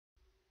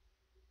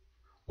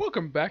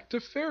Welcome back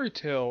to Fairy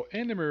Tale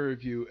Anime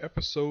Review,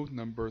 episode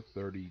number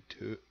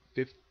 52.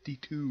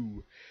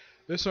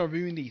 This is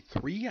reviewing the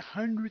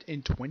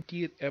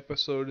 320th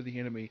episode of the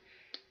anime,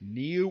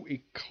 Neo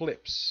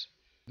Eclipse.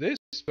 This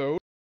episode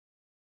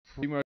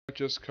pretty much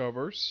just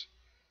covers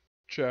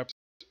chapters,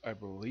 I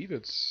believe I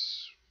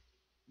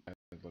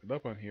looked it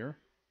up on here.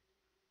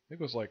 I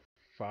think it was like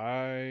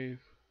 5,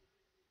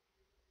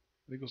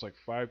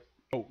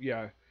 oh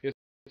yeah, it's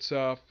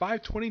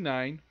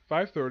 529,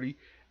 530,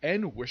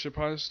 and Wish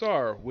Upon a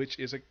Star, which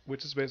is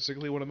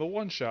basically one of the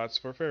one-shots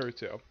for Fairy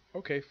Tail.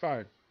 Okay,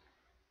 fine.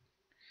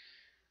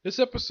 This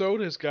episode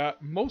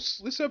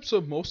mostly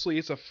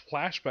it's a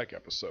flashback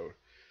episode.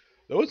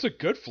 Though it's a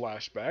good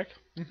flashback.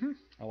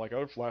 I like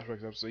other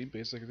flashbacks I've seen.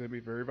 Basically, they be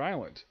very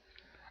violent.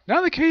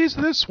 Not the case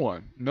of this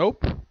one.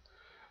 Nope.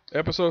 The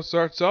episode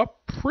starts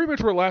up pretty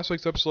much where last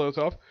week's episode left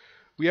off.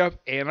 We have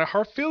Anna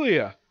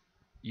Harphilia.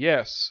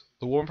 Yes,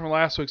 the woman from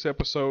last week's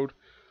episode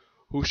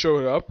who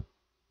showed up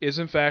is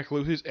in fact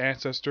Lucy's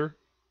ancestor,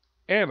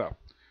 Anna,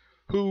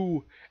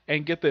 who,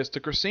 and get this,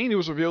 the Christine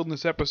was revealed in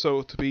this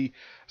episode to be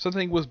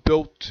something was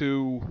built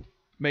to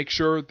make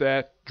sure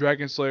that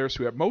Dragon Slayers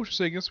who have motion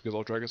sickness, because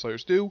all Dragon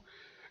Slayers do,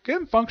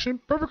 can function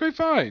perfectly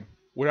fine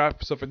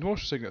without suffering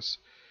motion sickness.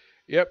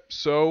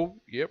 So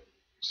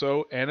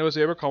Anna was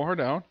able to calm her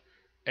down,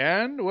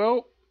 and,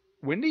 well,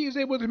 Wendy is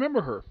able to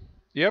remember her.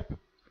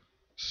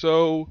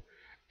 So,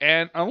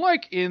 and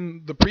unlike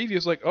in the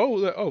previous,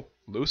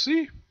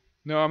 Lucy?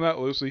 No, I'm not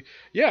Lucy.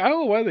 Yeah, I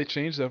don't know why they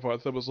changed that part. I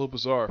thought it was a little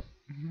bizarre.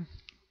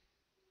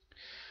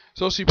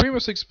 So she pretty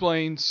much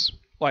explains,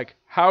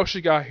 how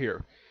she got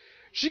here.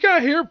 She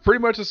got here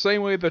pretty much the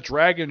same way the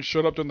dragon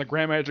showed up during the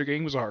Grand Magic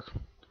Games arc.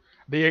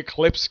 The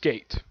Eclipse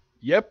Gate.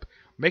 Yep,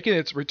 making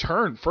its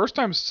return. First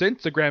time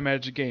since the Grand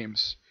Magic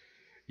Games.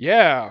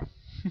 Yeah.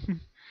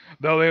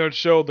 Though they don't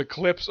show the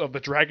clips of the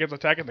dragons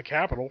attacking the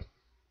capital.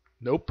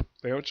 Nope,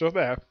 they don't show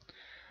that.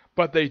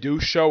 But they do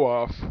show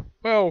off,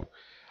 well,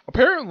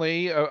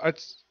 apparently,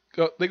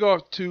 they go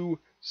up to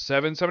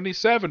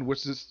 777,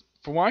 which is,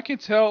 from what I can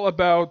tell,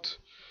 about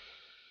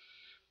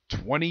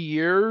 20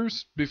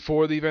 years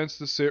before the events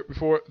of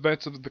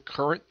the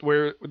current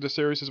where the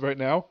series is right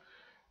now.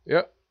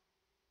 Yep,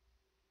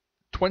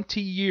 20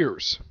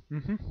 years.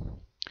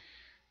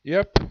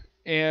 Yep,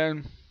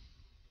 and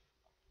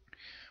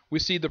we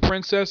see the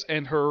princess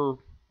and her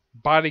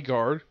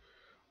bodyguard,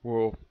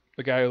 well,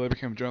 the guy who later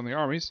became General in the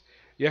armies.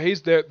 Yeah,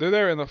 he's there. They're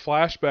there in the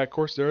flashback. Of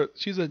course,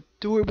 she's an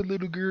adorable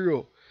little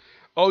girl.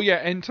 Oh yeah,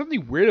 and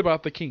something weird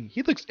about the king.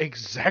 He looks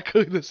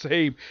exactly the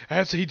same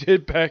as he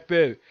did back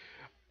then.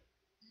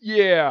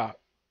 Yeah.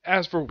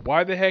 As for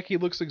why the heck he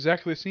looks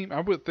exactly the same,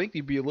 I would think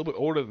he'd be a little bit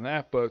older than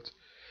that. But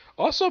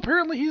also,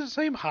 apparently, he's the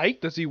same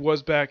height as he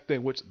was back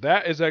then, which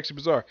that is actually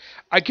bizarre.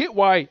 I get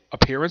why,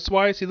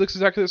 appearance-wise, he looks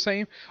exactly the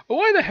same. But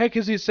why the heck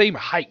is he the same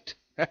height?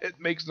 It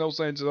makes no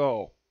sense at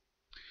all.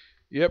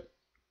 Yep.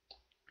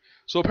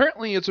 So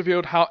apparently it's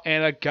revealed how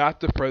Anna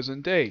got to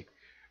present day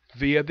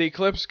via the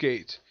Eclipse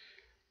Gate.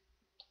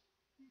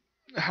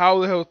 How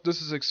the hell this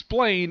is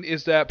explained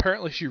is that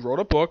apparently she wrote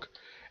a book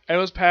and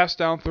it was passed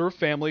down through her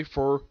family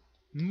for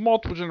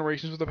multiple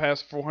generations for the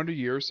past 400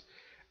 years.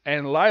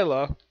 And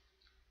Lila,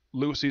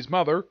 Lucy's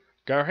mother,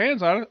 got her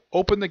hands on it,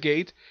 opened the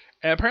gate,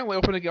 and apparently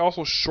opened the gate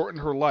also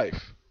shortened her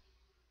life.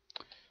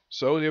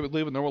 So they would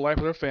live a normal life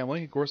with her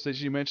family. Of course,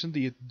 as you mentioned,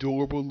 the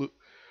adorable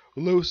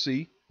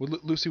Lucy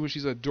when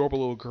she's an adorable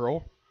little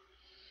girl.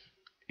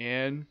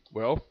 And,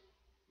 well,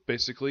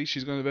 basically,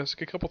 she's going to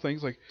investigate a couple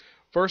things. Like,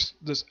 first,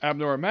 this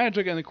abnormal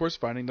magic, and of course,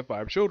 finding the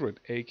 5 children,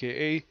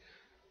 a.k.a.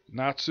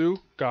 Natsu,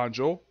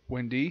 Ganjo,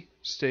 Wendy,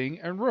 Sting,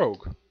 and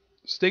Rogue.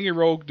 Sting and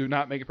Rogue do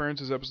not make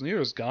appearances this episode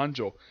here as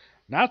Ganjo.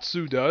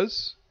 Natsu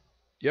does.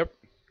 Yep.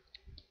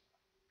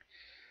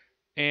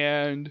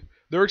 And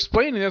they're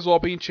explaining this while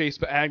being chased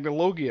by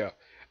Agnologia.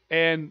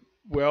 And,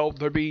 well,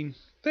 they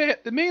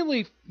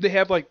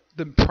have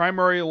the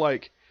primary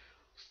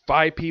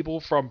 5 people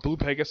from Blue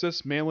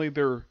Pegasus. Mainly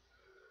they're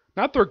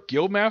not their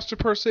guild master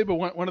per se, but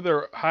one of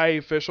their high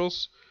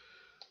officials,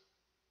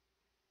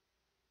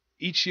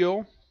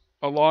 Ichio,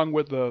 along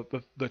with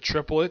the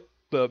triplet,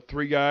 the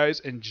 3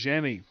 guys, and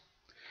Jenny,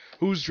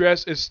 whose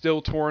dress is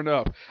still torn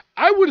up.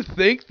 I would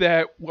think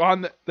that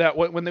when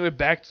they went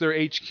back to their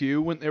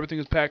HQ, when everything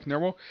was back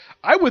normal,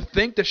 I would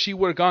think that she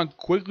would have gone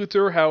quickly to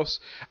her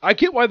house. I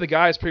get why the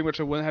guys pretty much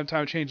wouldn't have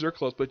time to change their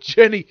clothes, but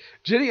Jenny,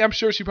 I'm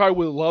sure she probably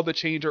would love to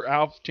change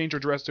her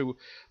dress to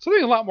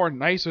something a lot more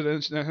nicer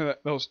than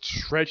those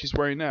shreds she's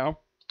wearing now.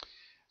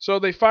 So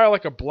they fire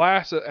a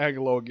blast at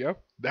Agalogia.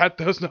 That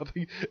does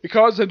nothing. It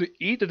causes him to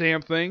eat the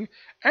damn thing,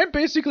 and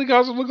basically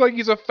causes him to look like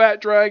he's a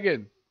fat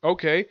dragon.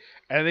 Okay,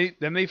 and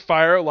then they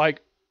fire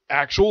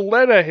actual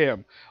lead at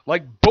him,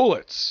 like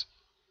bullets,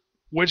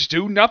 which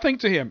do nothing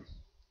to him.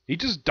 He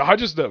just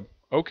dodges them.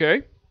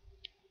 Okay.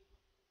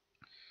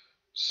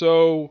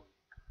 So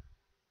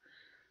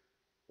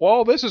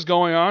while this is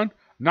going on,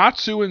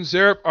 Natsu and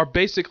Zerep are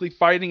basically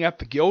fighting at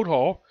the guild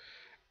hall,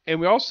 and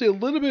we also see a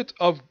little bit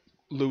of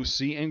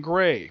Lucy and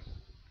Gray.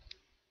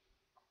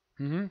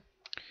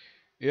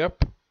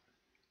 Yep.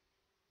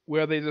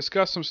 where they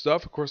discuss some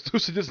stuff. Of course,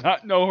 Lucy does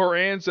not know her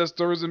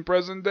ancestors in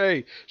present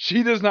day.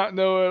 She does not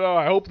know at all.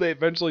 I hope they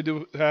eventually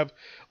do have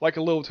like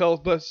a little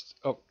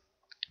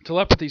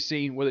telepathy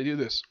scene where they do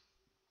this.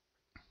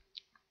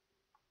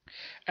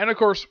 And of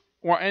course,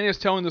 while Anya's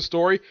telling the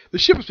story, the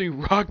ship is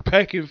being rocked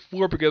back and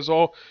forth because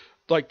all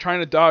like trying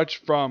to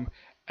dodge from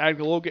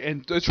Agaloga,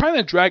 and they're trying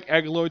to drag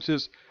Agaloga to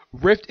this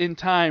rift in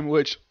time,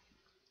 which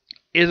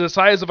is the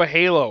size of a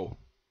halo.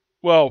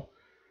 Well,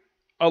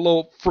 a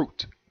little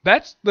fruit.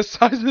 That's the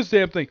size of this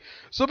damn thing.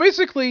 So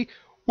basically,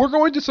 we're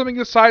going to something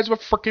the size of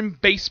a freaking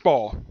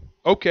baseball.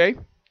 Okay,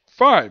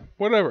 fine,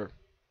 whatever.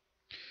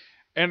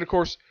 And of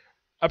course,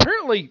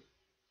 apparently,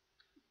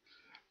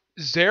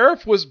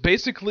 Zareth was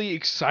basically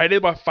excited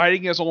about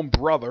fighting his own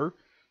brother.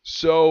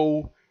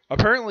 So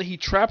apparently, he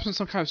traps in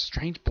some kind of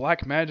strange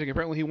black magic.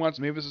 Apparently, he wants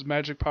Mavis's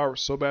magic power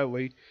so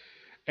badly.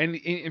 And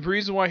the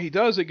reason why he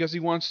does it because he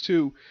wants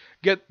to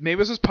get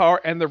Mavis's power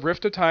and the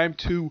Rift of Time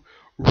to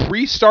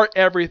restart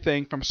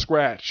everything from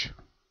scratch.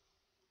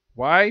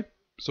 Why?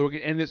 So he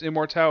can end his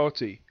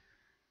immortality.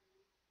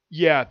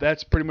 Yeah,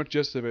 that's pretty much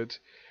just of it.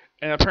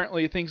 And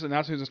apparently he thinks that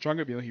Natsu's a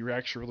stronger being he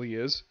actually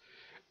is.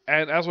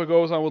 And as what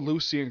goes on with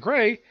Lucy and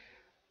Gray,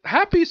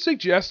 Happy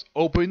suggests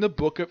opening the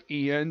book of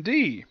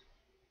END.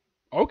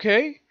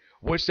 Okay,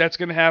 which that's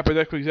going to happen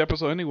next week's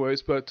episode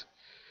anyways, but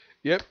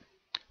yep.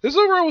 This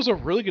overall was a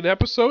really good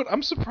episode.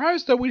 I'm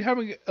surprised that we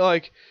haven't,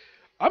 like,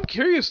 I'm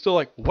curious to,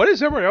 like, what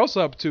is everyone else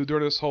up to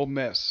during this whole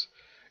mess?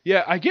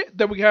 Yeah, I get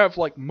that we have,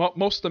 like,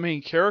 most of the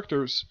main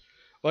characters,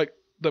 like,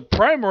 the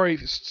primary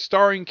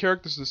starring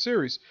characters of the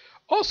series.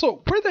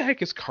 Also, where the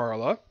heck is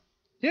Carla?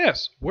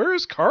 Yes, where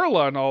is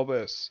Carla in all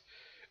this?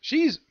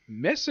 She's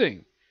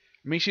missing.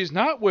 I mean, she's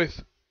not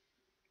with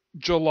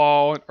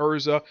Jalal and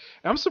Urza.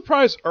 And I'm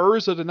surprised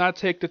Urza did not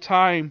take the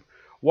time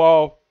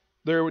while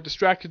they were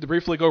distracted to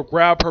briefly go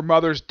grab her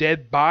mother's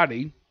dead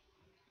body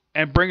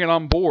and bring it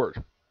on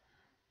board.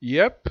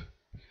 Yep.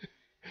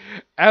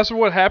 As for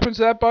what happens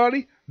to that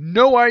body,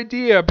 no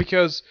idea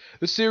because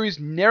the series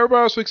never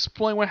bothers to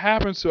explain what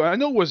happens to it. I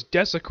know it was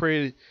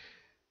desecrated,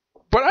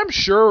 but I'm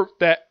sure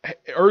that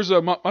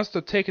Urza must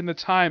have taken the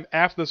time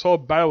after this whole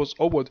battle was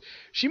over with.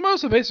 She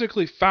must have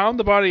basically found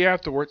the body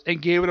afterwards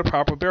and gave it a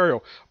proper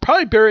burial.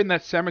 Probably buried in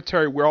that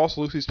cemetery where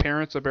also Lucy's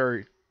parents are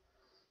buried.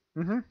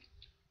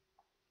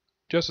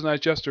 Just a nice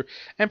gesture.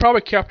 And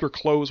probably kept her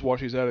clothes while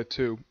she's at it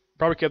too.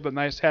 Probably kept the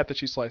nice hat that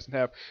she sliced in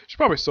half. She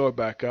probably sewed it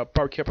back up.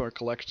 Probably kept her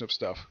collection of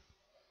stuff.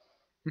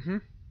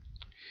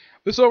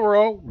 This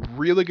overall,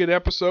 really good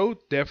episode.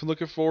 Definitely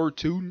looking forward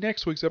to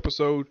next week's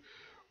episode.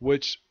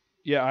 Which,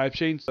 yeah, I've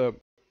changed the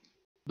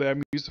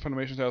I'm used the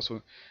Funimation house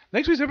one.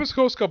 Next week's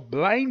episode is called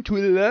Blind to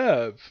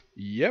Love.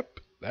 Yep,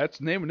 that's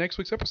the name of next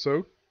week's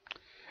episode.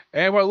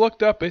 And what I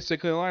looked up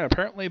basically online,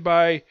 apparently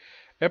by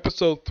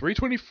episode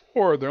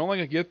 324, they're only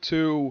going to get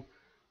to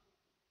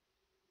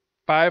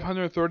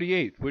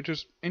 538, which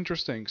is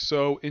interesting.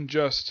 So in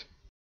just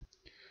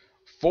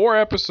 4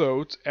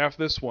 episodes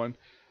after this one,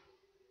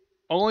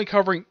 only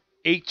covering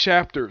 8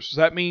 chapters.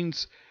 So that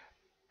means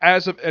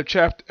as of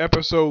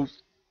episode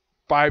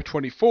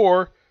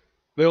 524,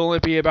 there'll only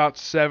be about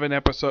 7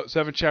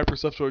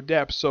 chapters left to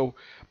adapt. So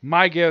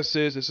my guess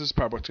is this is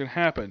probably what's going to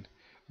happen.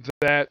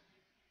 That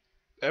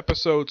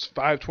episodes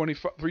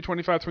 325,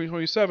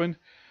 327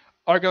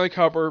 are going to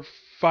cover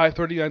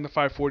 539 to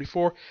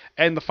 544,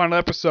 and the final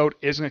episode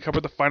is going to cover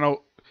the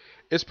final.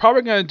 It's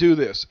probably going to do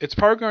this. It's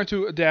probably going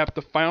to adapt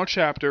the final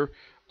chapter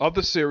of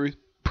the series.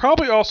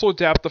 Probably also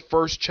adapt the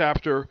first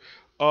chapter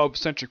of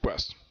Century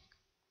Quest.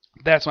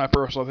 That's my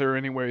personal theory,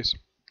 anyways.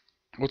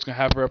 What's going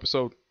to happen for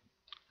episode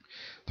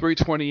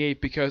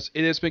 328, because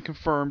it has been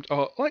confirmed,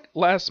 like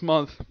last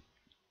month,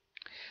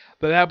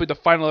 that that'll be the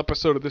final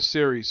episode of this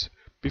series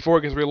before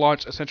it gets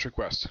relaunched as Century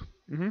Quest.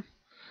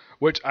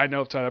 Which I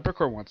know Todd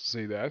Epicor wants to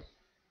see that.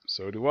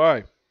 So do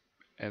I.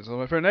 And so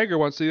my friend Edgar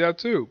wants to see that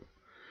too.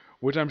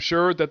 Which I'm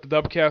sure that the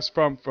dubcast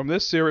from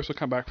this series will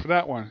come back for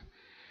that one.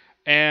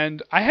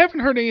 And I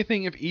haven't heard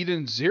anything if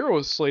Eden Zero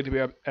is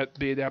slated to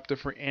be adapted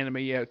for anime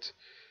yet.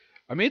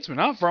 I mean, it's been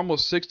out for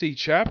almost 60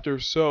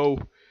 chapters, so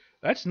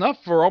that's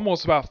enough for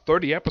almost about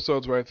 30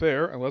 episodes right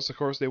there. Unless, of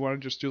course, they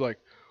want to just do like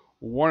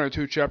 1 or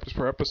 2 chapters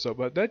per episode.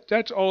 But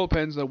that all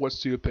depends on what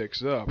studio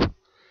picks up.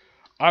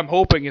 I'm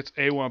hoping it's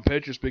A1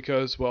 Pictures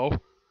because,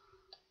 well,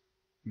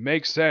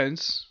 makes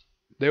sense.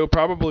 They would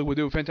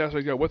do a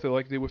fantastic job with it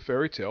like they did with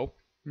Fairy Tail.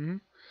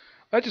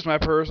 That's just my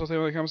personal thing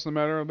when it comes to the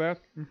matter of that.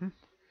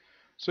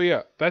 So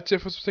yeah, that's it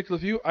for this particular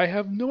review. I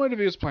have no other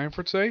videos planned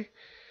for today.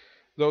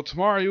 Though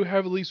tomorrow you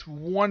have at least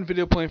one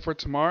video planned for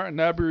tomorrow, and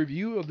that'll be a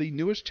review of the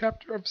newest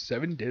chapter of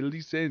 7 Deadly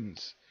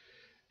Sins.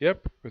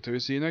 Yep, until we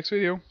see you next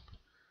video.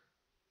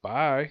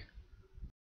 Bye.